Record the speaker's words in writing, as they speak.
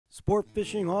Sport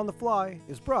Fishing on the Fly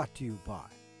is brought to you by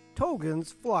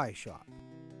Togen's Fly Shop,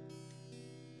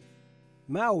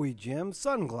 Maui Jim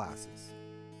Sunglasses,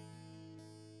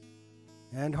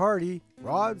 and Hardy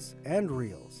Rods and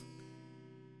Reels.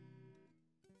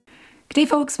 G'day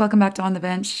folks, welcome back to On the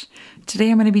Bench.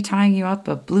 Today I'm going to be tying you up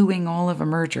a Blue Wing Olive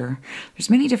Emerger. There's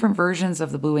many different versions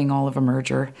of the Blue Wing Olive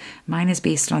Emerger. Mine is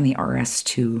based on the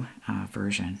RS2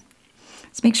 version.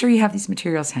 So make sure you have these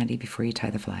materials handy before you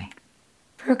tie the fly.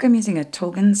 For hook, I'm using a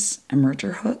Togen's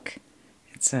Emerger hook.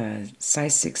 It's a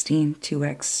size 16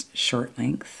 2X short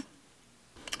length.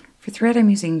 For thread, I'm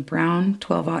using brown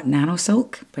 12/0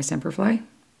 Nanosilk by Semperfli.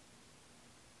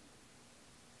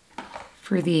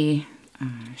 For the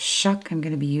Shuck, I'm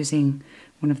going to be using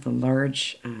one of the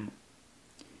large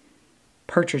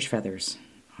partridge feathers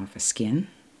off a skin.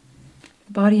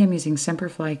 The body, I'm using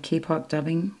Semperfli Kapok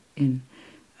dubbing in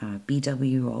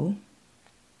BWO.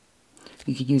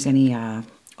 You could use any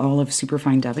olive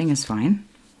superfine dubbing is fine.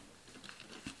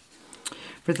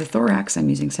 For the thorax, I'm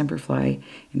using Semperfli,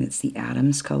 and it's the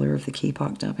Adams color of the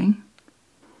Kapok dubbing.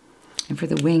 And for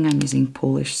the wing, I'm using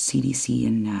Polish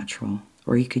CDC Natural,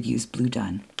 or you could use Blue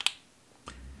Dun.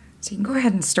 So you can go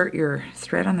ahead and start your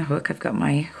thread on the hook. I've got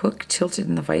my hook tilted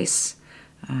in the vise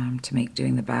to make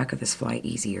doing the back of this fly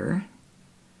easier.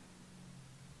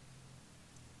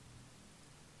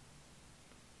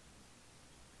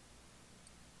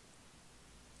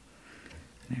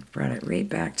 And I've brought it right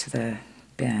back to the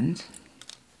bend,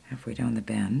 halfway down the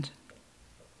bend.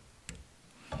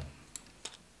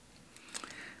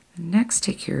 Next,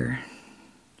 take your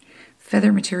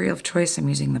feather material of choice. I'm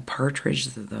using the Partridge,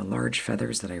 the large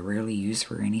feathers that I rarely use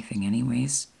for anything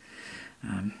anyways.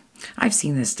 I've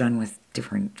seen this done with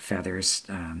different feathers.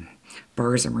 BWO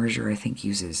Emerger, I think,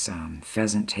 uses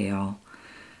pheasant tail.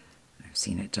 I've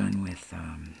seen it done with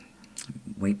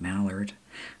white mallard.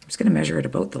 I'm just going to measure it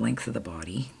about the length of the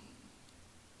body.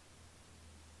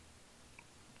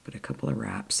 Put a couple of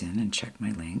wraps in and check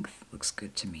my length. Looks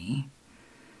good to me.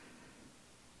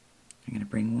 I'm going to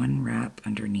bring one wrap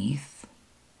underneath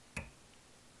and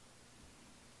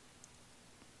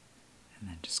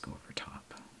then just go over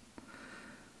top.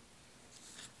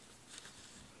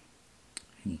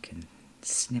 And you can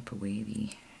snip away the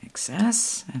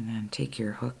excess and then take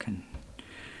your hook and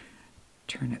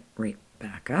turn it right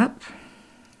back up.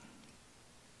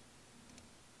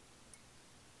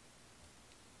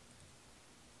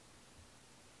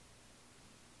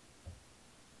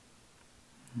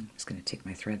 I'm just going to take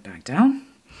my thread back down.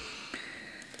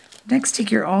 Next,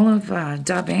 take your olive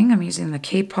dubbing. I'm using the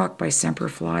Kapok by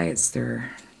Semperfli. It's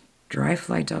their dry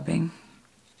fly dubbing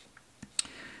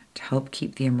to help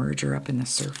keep the emerger up in the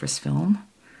surface film.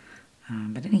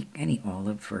 But any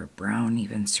olive or brown,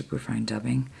 even superfine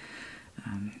dubbing.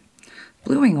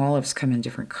 Blue wing olives come in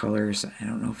different colors. I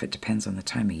don't know if it depends on the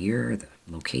time of year, the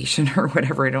location, or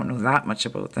whatever. I don't know that much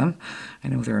about them. I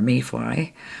know they're a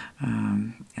mayfly,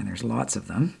 and there's lots of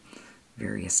them,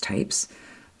 various types.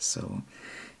 So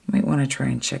you might want to try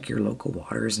and check your local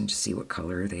waters and just see what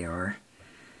color they are.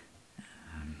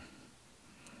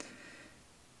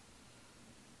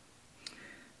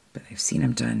 But I've seen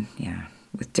them done, yeah,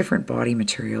 with different body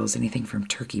materials, anything from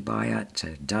turkey biot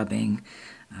to dubbing.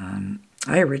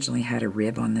 I originally had a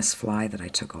rib on this fly that I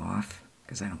took off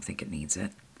because I don't think it needs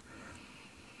it.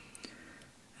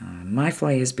 My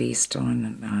fly is based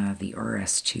on the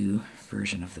RS2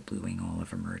 version of the Blue Wing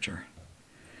Olive Emerger.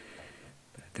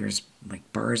 But there's like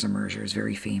BWO Emerger is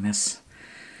very famous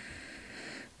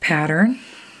pattern.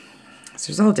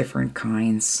 So there's all different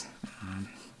kinds. I've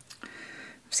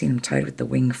seen them tied with the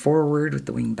wing forward, with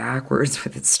the wing backwards,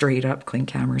 with it straight up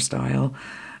clinkhammer style.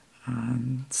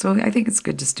 So I think it's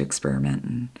good just to experiment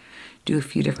and do a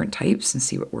few different types and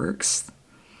see what works.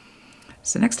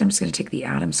 So next I'm just going to take the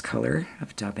Adams color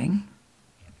of dubbing,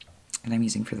 and I'm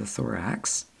using for the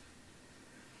thorax.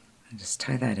 And just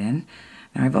tie that in.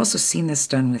 Now I've also seen this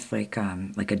done with like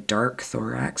a dark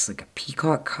thorax, like a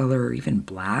peacock color or even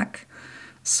black.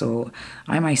 So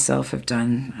I myself have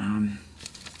done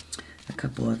a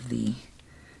couple of the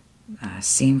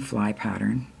same fly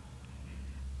pattern,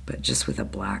 but just with a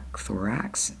black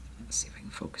thorax. Let's see if I can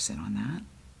focus in on that.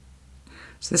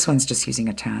 So this one's just using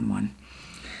a tan one.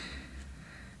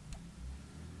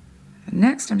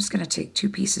 Next, I'm just going to take two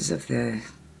pieces of the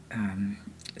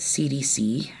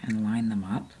CDC and line them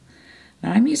up.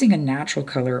 Now I'm using a natural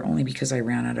color only because I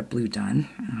ran out of Blue Dun,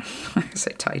 because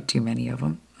I tied too many of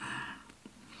them.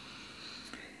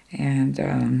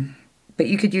 And but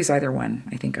you could use either one.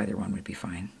 I think either one would be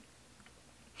fine.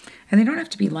 And they don't have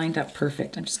to be lined up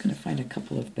perfect. I'm just going to find a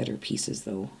couple of better pieces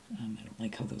though. I don't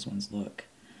like how those ones look.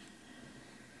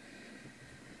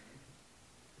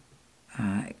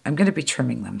 I'm going to be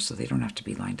trimming them so they don't have to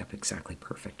be lined up exactly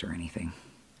perfect or anything.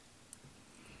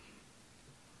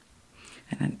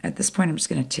 And then at this point, I'm just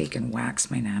going to take and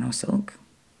wax my Nanosilk.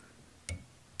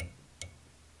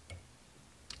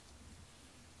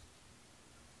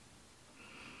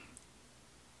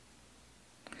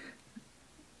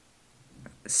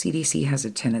 CDC has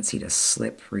a tendency to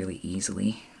slip really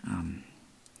easily, and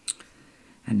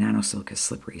Nanosilk is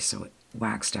slippery, so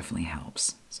wax definitely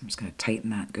helps. So I'm just going to tighten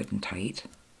that good and tight.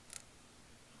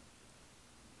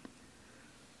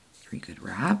 3 good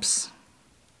wraps.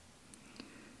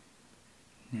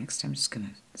 Next, I'm just going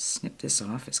to snip this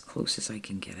off as close as I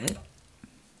can get it.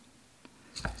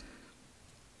 And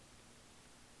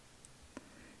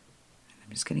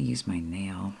I'm just going to use my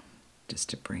nail just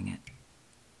to bring it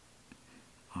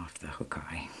off the hook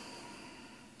eye.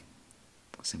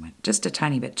 So I went just a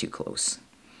tiny bit too close.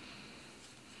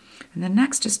 And then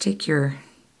next, just take your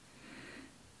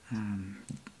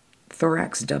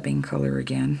Thorax dubbing color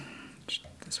again.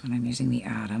 This one I'm using the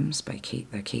Atoms by the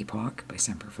Kapok by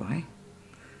Semperfli.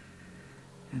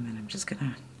 And then I'm just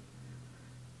gonna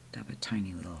dub a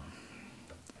tiny little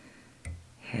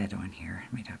head on here.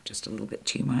 I might have just a little bit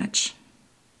too much.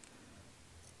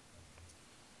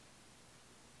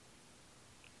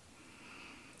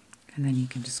 And then you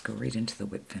can just go right into the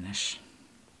whip finish.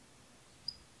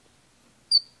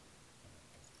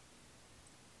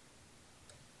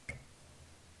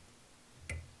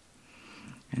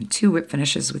 And 2 whip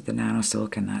finishes with the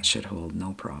Nanosilk, and that should hold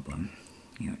no problem.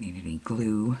 You don't need any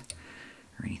glue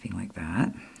or anything like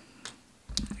that.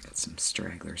 I got some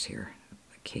stragglers here,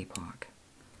 the Kapok.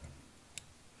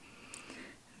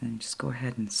 And then just go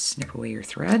ahead and snip away your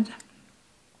thread.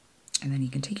 And then you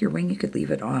can take your wing, you could leave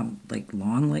it like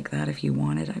long like that if you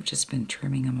wanted. I've just been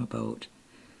trimming them about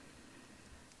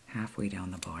halfway down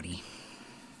the body.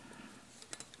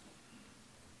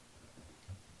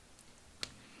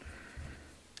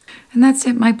 And that's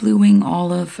it, my Blue Wing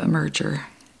Olive Emerger.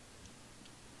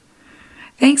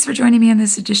 Thanks for joining me on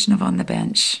this edition of On the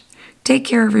Bench. Take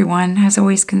care, everyone. As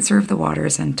always, conserve the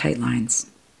waters and tight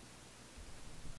lines.